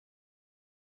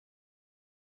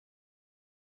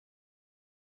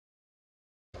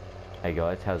Hey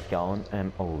guys, how's it going?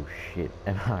 Oh shit,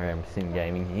 MRM Sim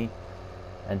Gaming here,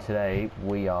 and today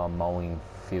we are mowing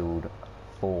field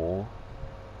 4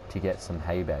 to get some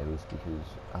hay bales because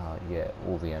yeah,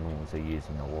 all the animals are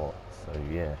using a lot, so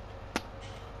yeah,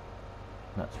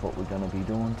 that's what we're going to be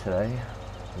doing today,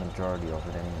 majority of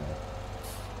it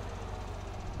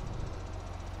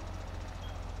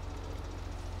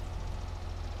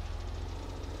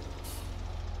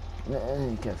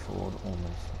anyway. Go forward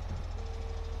almost.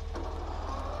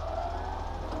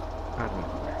 Here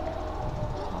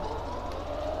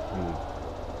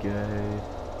we go.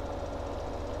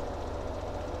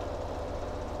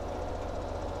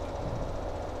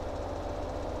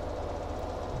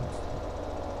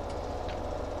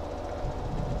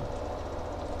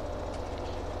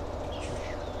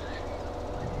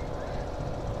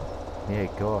 Yeah,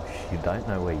 gosh, you don't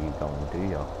know where you're going, do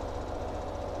you?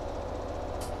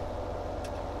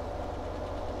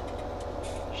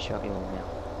 Shut your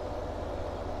mouth.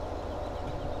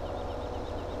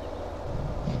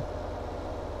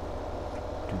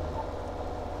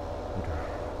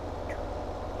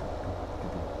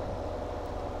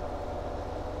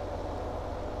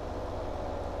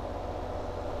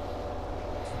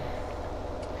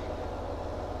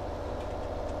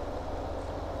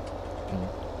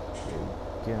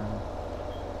 Yeah.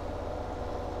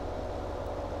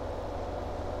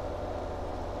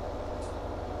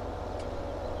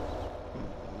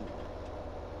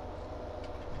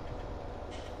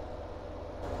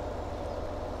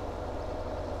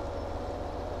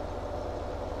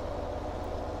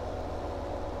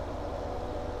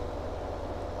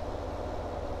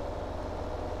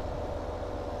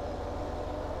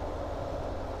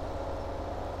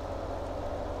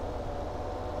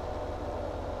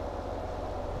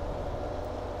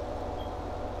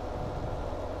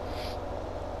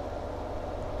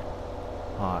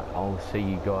 Alright, I'll see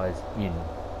you guys in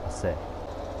a sec.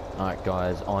 Alright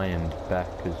guys, I am back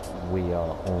because we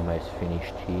are almost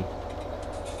finished here.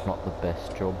 Not the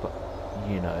best job, but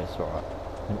you know, it's alright.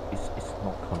 It's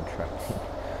not contracting.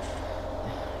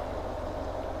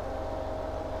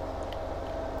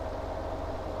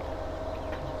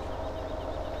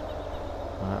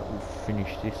 Alright, we'll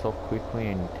finish this off quickly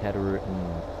and tatter it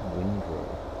and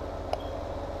windrow.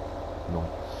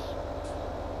 Nice.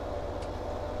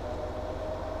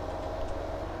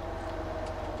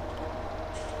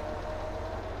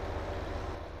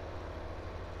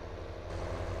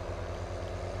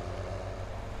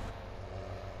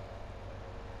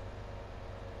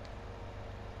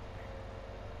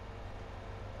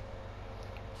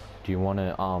 Do you want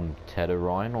to tether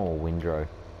Ryan or windrow?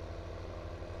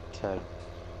 Ted.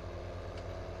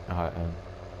 Alright,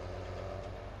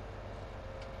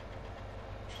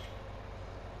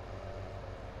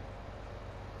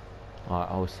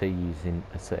 alright, I'll see you in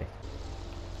a sec.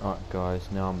 Alright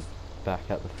guys, now I'm back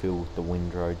at the field with the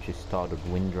windrow, just started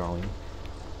windrowing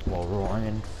while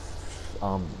Ryan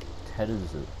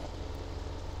tethers it.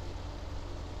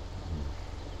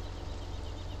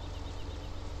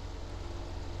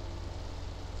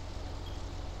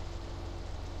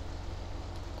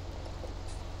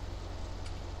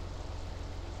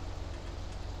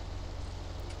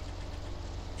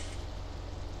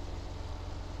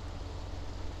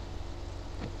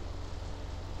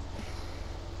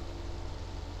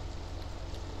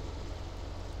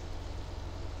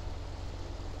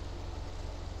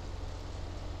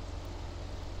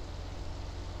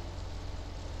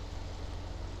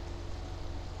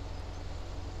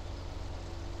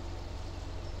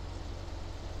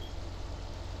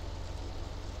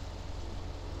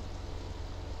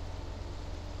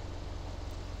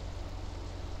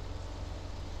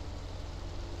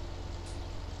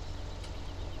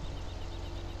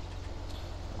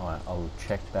 Alright, I'll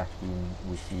check back in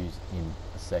with you in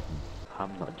a second.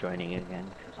 I'm not joining again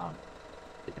because I'm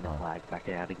gonna lag back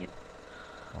out again.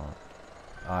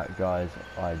 Alright guys,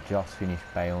 I just finished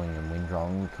baling and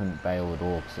windrowing. We couldn't bale at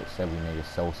all because it said we need to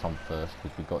sell some first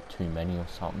because we got too many or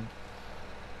something.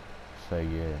 So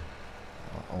yeah.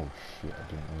 Oh shit, I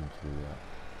didn't mean to do that.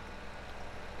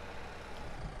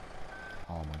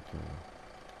 Oh my god.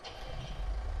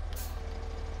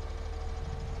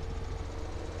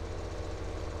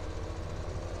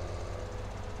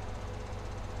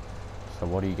 So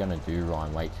what are you gonna do,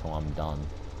 Ryan? Wait till I'm done.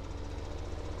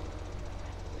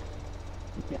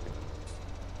 Yeah.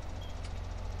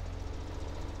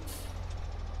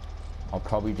 I'll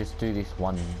probably just do this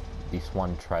one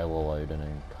trailer load and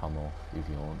then come off if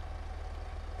you want.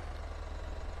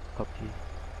 Copy.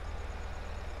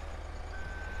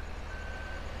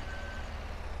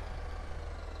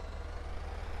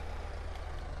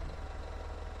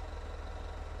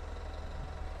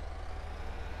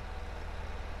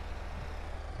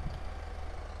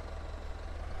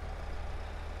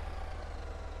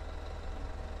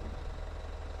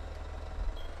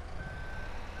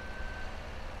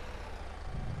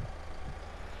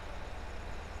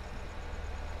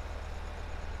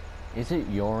 Is it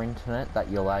your internet that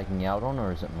you're lagging out on,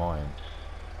 or is it mine?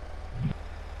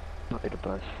 A bit of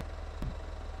both.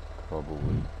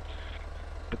 Probably.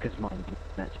 Because my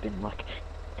internet's been like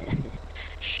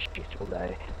shit all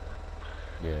day.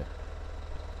 Yeah.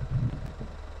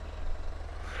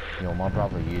 You know, my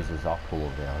brother uses up all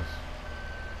of ours.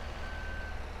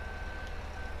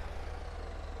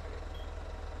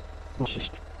 It's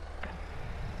just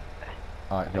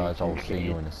Alright guys, I'll see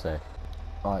you in a sec.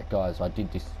 Alright guys, I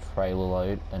did this trailer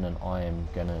load and then I am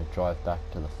gonna drive back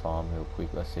to the farm real quick.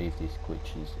 Let's see if this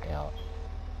glitches out.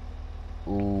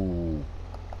 Ooh.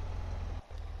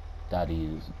 That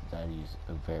is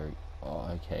a very... Oh,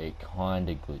 okay, it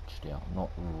kinda glitched out. Not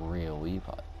really,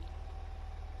 but...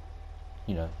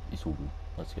 You know, it's all good.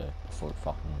 Let's go, before it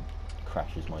fucking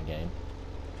crashes my game.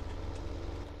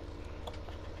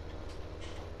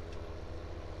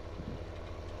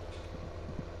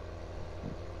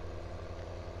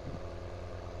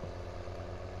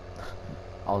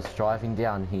 I was driving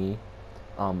down here,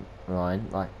 Ryan,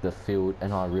 like the field,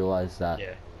 and I realised that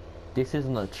this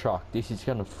isn't a truck. This is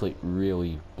gonna flip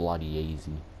really bloody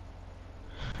easy.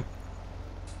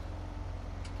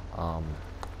 Come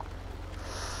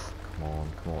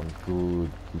on, good.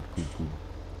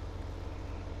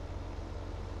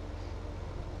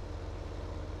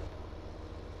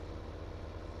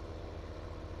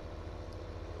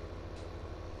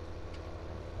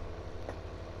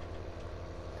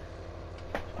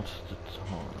 What's the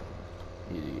time?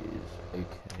 It is,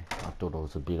 okay. I thought it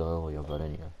was a bit earlier, but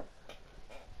anyway.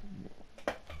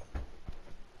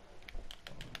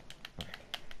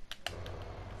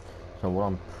 So what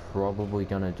I'm probably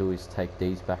gonna do is take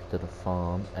these back to the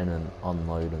farm and then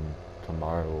unload them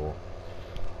tomorrow or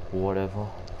whatever.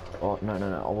 Oh,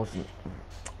 no, I wasn't.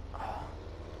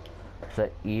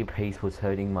 The earpiece was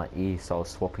hurting my ear, so I was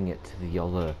swapping it to the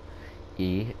other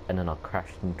ear, and then I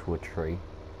crashed into a tree.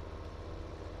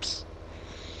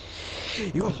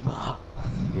 you're smart.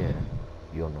 Yeah,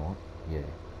 you're not. Yeah.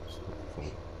 So.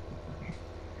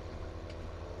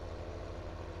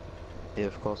 Yeah,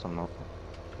 of course I'm not.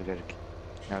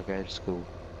 Now go to school.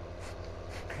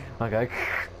 Okay.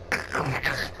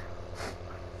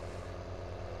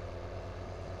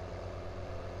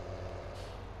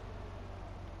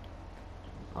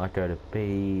 I go to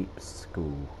beep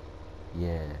school.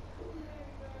 Yeah.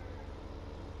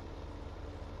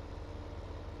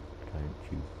 Don't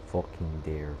you fucking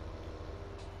dare.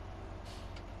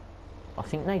 I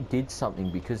think they did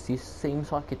something because this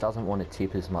seems like it doesn't want to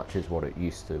tip as much as what it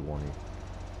used to wanted.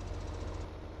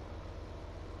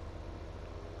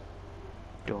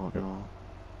 Don't know.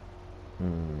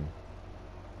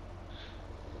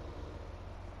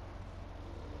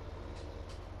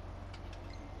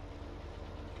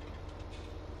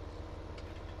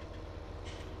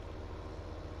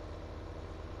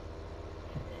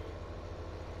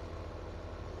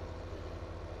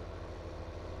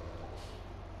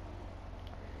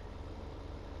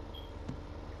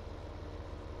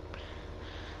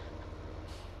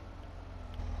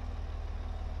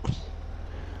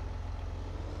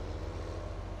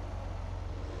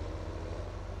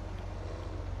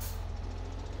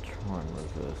 Try and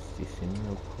reverse this in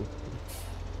real quickly.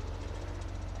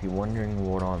 If you're wondering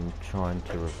what I'm trying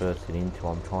to reverse it into,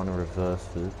 I'm trying to reverse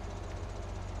it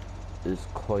as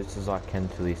close as I can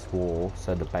to this wall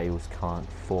so the bales can't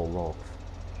fall off.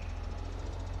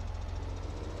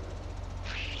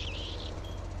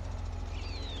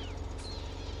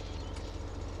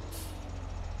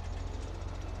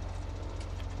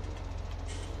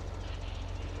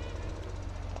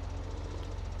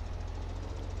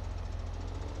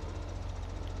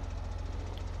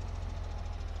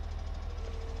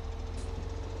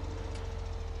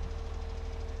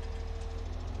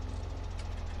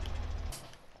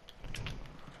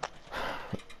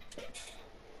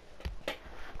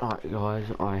 Alright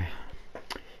guys,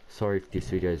 sorry if this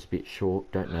video is a bit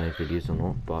short, don't know if it is or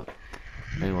not, but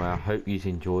anyway, I hope you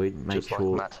enjoyed. Make Just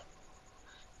sure like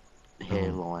that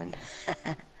hairline.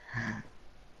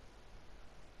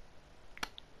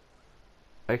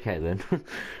 Okay then.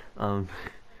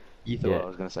 You thought yeah. I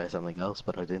was gonna say something else,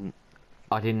 but I didn't.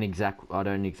 I don't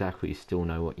exactly still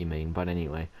know what you mean, but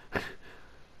anyway.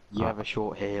 You have a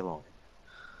short hairline.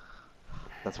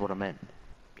 That's what I meant.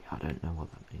 I don't know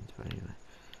what that means, but anyway.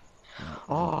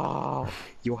 Oh,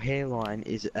 your hairline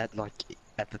is at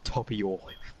the top of your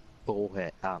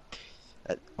forehead,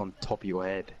 on top of your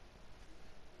head.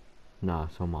 No,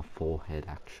 it's on my forehead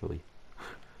actually.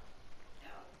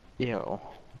 Yeah,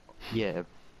 yeah,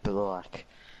 but like,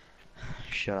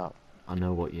 shut up. I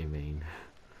know what you mean.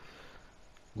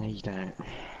 No, you don't.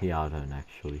 Yeah, I don't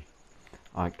actually.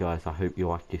 Alright guys, I hope you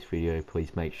liked this video.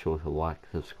 Please make sure to like,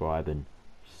 subscribe, and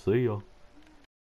see ya.